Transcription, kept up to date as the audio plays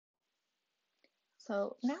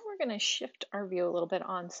So now we're going to shift our view a little bit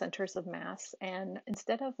on centers of mass. And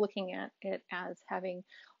instead of looking at it as having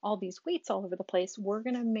all these weights all over the place, we're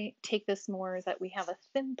going to take this more that we have a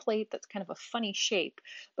thin plate that's kind of a funny shape,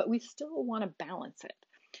 but we still want to balance it.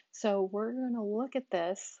 So we're going to look at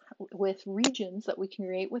this with regions that we can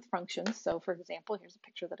create with functions. So for example, here's a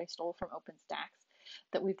picture that I stole from OpenStax,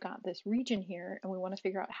 that we've got this region here and we want to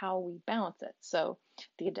figure out how we balance it. So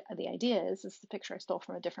the idea is, this is a picture I stole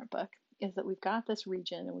from a different book, is that we've got this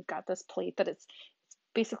region and we've got this plate that it's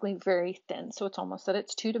basically very thin. So it's almost that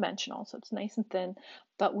it's two-dimensional. So it's nice and thin,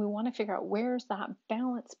 but we want to figure out where's that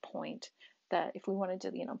balance point, that if we wanted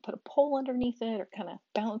to, put a pole underneath it or kind of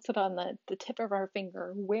balance it on the tip of our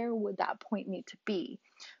finger, where would that point need to be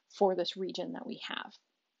for this region that we have?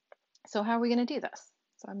 So how are we going to do this?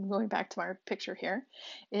 So I'm going back to my picture here,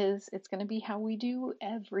 is it's going to be how we do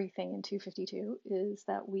everything in 252, is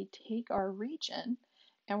that we take our region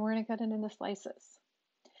and we're going to cut it into slices.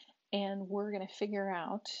 And we're going to figure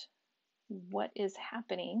out what is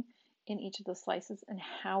happening in each of the slices and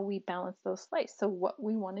how we balance those slices. So what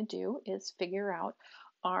we want to do is figure out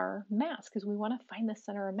our mass, because we want to find the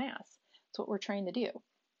center of mass. That's what we're trying to do.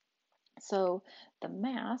 So the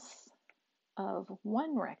mass of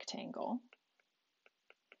one rectangle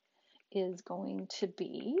is going to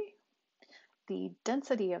be the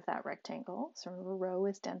density of that rectangle. So remember, rho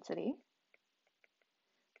is density.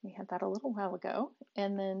 We had that a little while ago.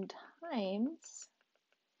 And then times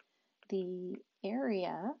the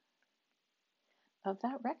area of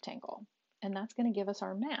that rectangle. And that's going to give us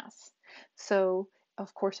our mass. So,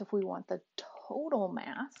 of course, if we want the total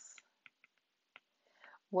mass,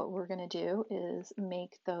 what we're going to do is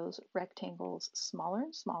make those rectangles smaller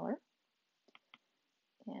and smaller.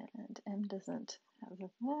 And m doesn't have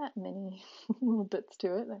that many little bits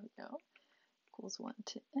to it. There we go. Equals 1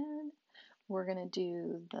 to n. We're going to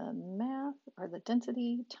do the math, or the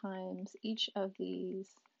density, times each of these,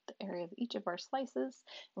 the area of each of our slices.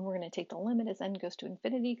 And we're going to take the limit as n goes to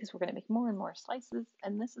infinity, because we're going to make more and more slices.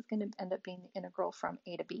 And this is going to end up being the integral from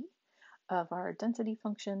a to b of our density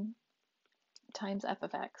function times f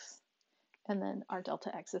of x. And then our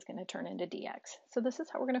delta x is going to turn into dx. So this is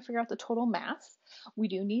how we're going to figure out the total mass. We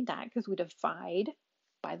do need that because we divide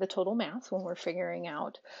by the total mass when we're figuring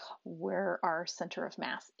out where our center of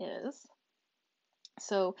mass is.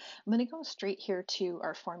 So I'm going to go straight here to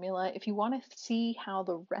our formula. If you want to see how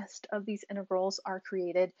the rest of these integrals are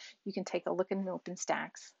created, you can take a look in OpenStax.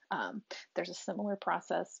 There's a similar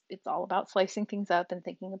process. It's all about slicing things up and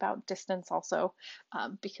thinking about distance also,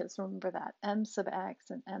 because remember that m sub x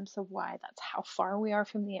and m sub y, that's how far we are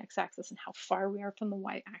from the x-axis and how far we are from the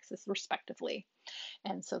y-axis respectively.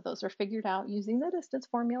 And so those are figured out using the distance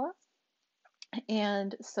formula.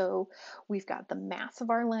 And so we've got the mass of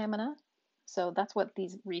our lamina. So that's what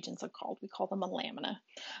these regions are called. We call them a lamina.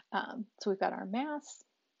 So we've got our mass,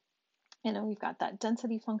 and then we've got that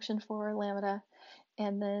density function for our lamina,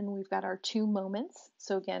 and then we've got our two moments.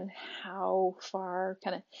 So again, how far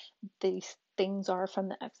kind of these things are from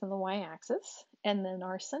the x and the y axis. And then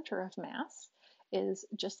our center of mass is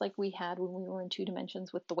just like we had when we were in 2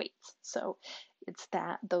 dimensions with the weights. So it's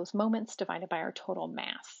those moments divided by our total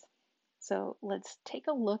mass. So let's take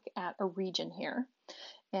a look at a region here,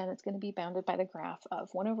 and it's going to be bounded by the graph of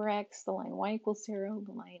 1 over x, the line y equals 0,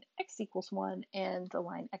 the line x equals 1, and the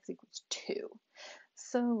line x equals 2.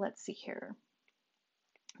 So let's see here.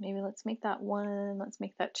 Maybe let's make that 1, let's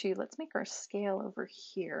make that 2, let's make our scale over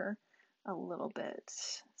here a little bit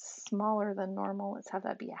smaller than normal. Let's have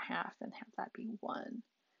that be a half and have that be 1.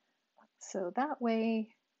 So that way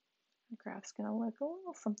the graph's going to look a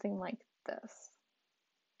little something like this.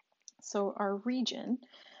 So our region,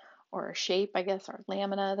 or our shape, I guess, our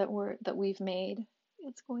lamina that we've made,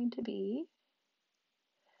 it's going to be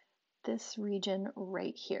this region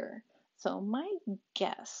right here. So my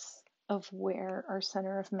guess of where our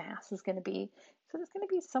center of mass is going to be, so it's going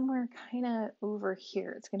to be somewhere kind of over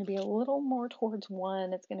here. It's going to be a little more towards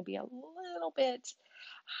 1. It's going to be a little bit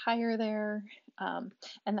higher there.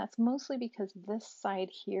 And that's mostly because this side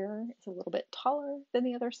here is a little bit taller than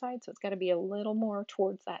the other side. So it's got to be a little more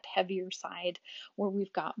towards that heavier side where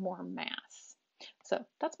we've got more mass. So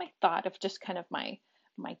that's my thought of just kind of my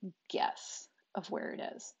guess of where it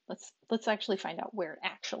is. Let's actually find out where it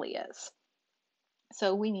actually is.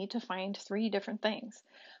 So we need to find 3 different things.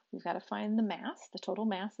 We've got to find the mass, the total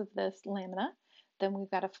mass of this lamina. Then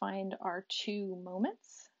we've got to find our 2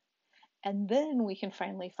 moments. And then we can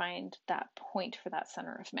finally find that point for that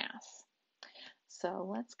center of mass. So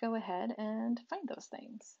let's go ahead and find those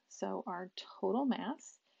things. So our total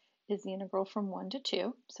mass is the integral from 1 to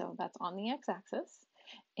 2. So that's on the x-axis.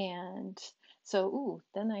 And So, ooh,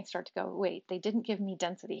 then I start to go, wait, they didn't give me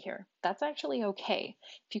density here. That's actually okay.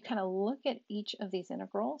 If you kind of look at each of these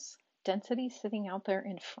integrals, density sitting out there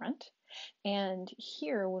in front. And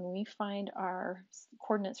here, when we find our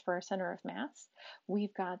coordinates for our center of mass,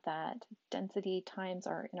 we've got that density times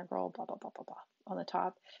our integral, blah, blah, blah, blah, blah, on the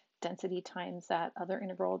top, density times that other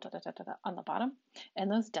integral, da, da, da, da, da, on the bottom.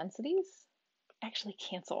 And those densities actually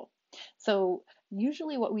cancel. So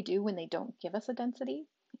usually what we do when they don't give us a density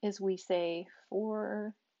is we say,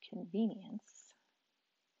 for convenience,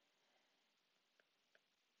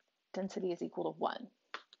 density is equal to 1,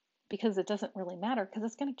 because it doesn't really matter because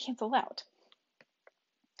it's going to cancel out.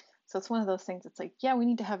 So it's one of those things, it's like, yeah, we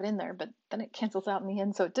need to have it in there, but then it cancels out in the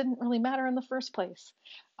end, so it didn't really matter in the first place.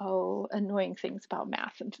 Oh, annoying things about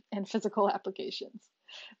math and physical applications.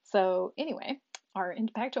 So anyway,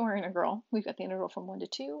 back to our integral, we've got the integral from 1 to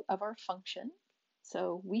 2 of our function.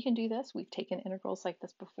 So we can do this. We've taken integrals like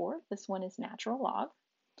this before. This one is natural log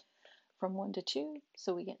from 1 to 2.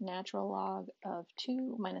 So we get natural log of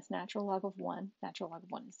 2 minus natural log of 1. Natural log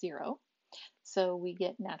of 1 is 0. So we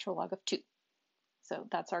get natural log of 2. So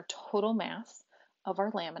that's our total mass of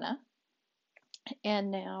our lamina.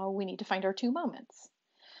 And now we need to find our 2 moments.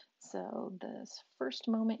 So this first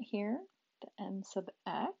moment here, the m sub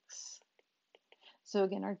x. So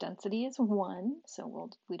again, our density is 1, so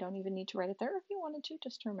we don't even need to write it there. If you wanted to,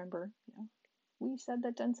 just remember, we said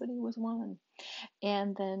that density was 1.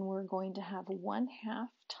 And then we're going to have 1/2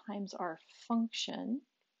 times our function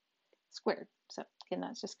squared. So again,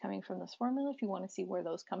 that's just coming from this formula. If you want to see where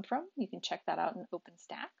those come from, you can check that out in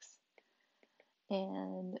OpenStax.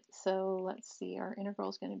 And so let's see, our integral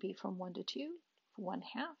is going to be from 1 to 2, 1/2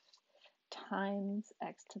 times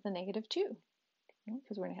x to the negative 2.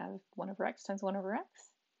 Because we're going to have 1 over x times 1 over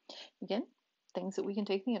x. Again, things that we can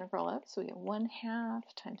take the integral of. So we get 1/2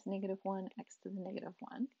 times negative 1 x to the negative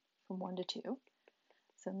 1 from 1 to 2.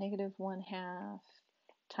 So negative 1/2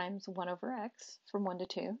 times 1 over x from 1 to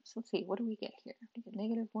 2. So let's see, what do we get here? We get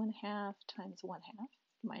negative 1/2 times 1/2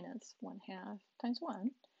 minus 1/2 times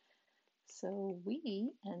 1. So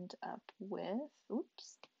we end up with,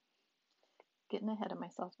 oops, getting ahead of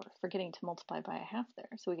myself, or forgetting to multiply by 1/2 there.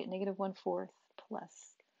 So we get negative 1/4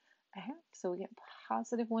 plus 1/2. So we get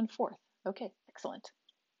positive 1/4. Okay, excellent.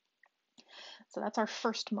 So that's our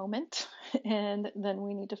first moment. And then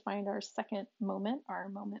we need to find our second moment, our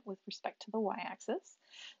moment with respect to the y-axis.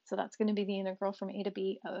 So that's going to be the integral from a to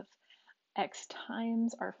b of x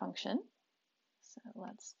times our function. So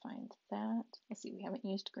let's find that. Let's see, we haven't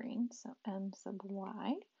used green. So m sub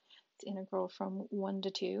y. It's integral from 1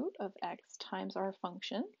 to 2 of x times our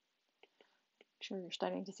function. I'm sure you're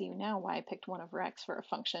starting to see now why I picked 1 over x for a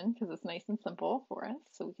function, because it's nice and simple for us.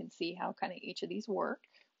 So we can see how kind of each of these work.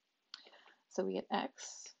 So we get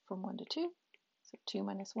x from 1 to 2, so 2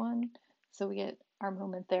 minus 1. So we get our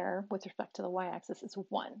moment there with respect to the y-axis is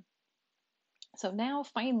 1. So now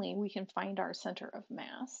finally we can find our center of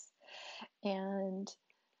mass. And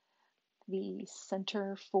the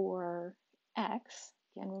center for x,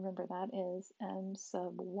 again, remember that is m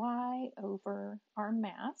sub y over our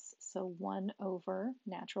mass, so 1 over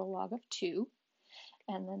natural log of 2.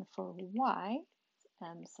 And then for y,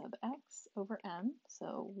 m sub x over m,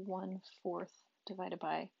 so 1/4 divided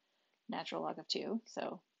by natural log of 2.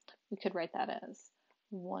 So we could write that as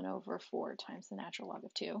 1 over 4 times the natural log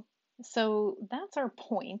of 2. So that's our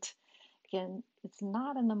point. Again, it's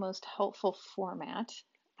not in the most helpful format.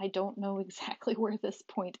 I don't know exactly where this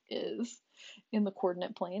point is in the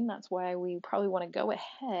coordinate plane. That's why we probably want to go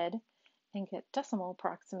ahead and get decimal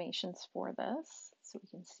approximations for this so we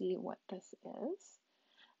can see what this is.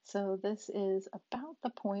 So this is about the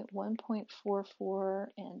point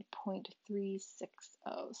 1.44 and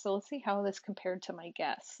 0.360. So let's see how this compared to my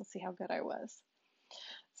guess. Let's see how good I was.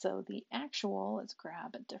 So the actual, let's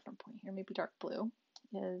grab a different point here, maybe dark blue,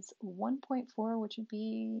 is 1.4, which would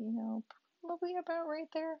be, probably about right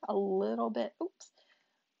there. A little bit, oops,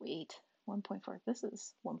 wait, 1.4. This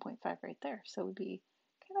is 1.5 right there. So it would be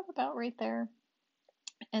kind of about right there.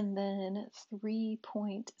 And then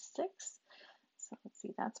 3.6. So let's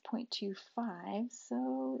see, that's 0.25.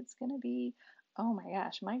 So it's going to be, oh my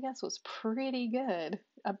gosh, my guess was pretty good.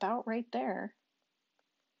 About right there.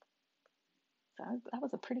 So that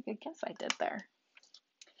was a pretty good guess I did there.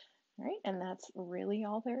 All right, and that's really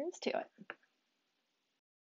all there is to it.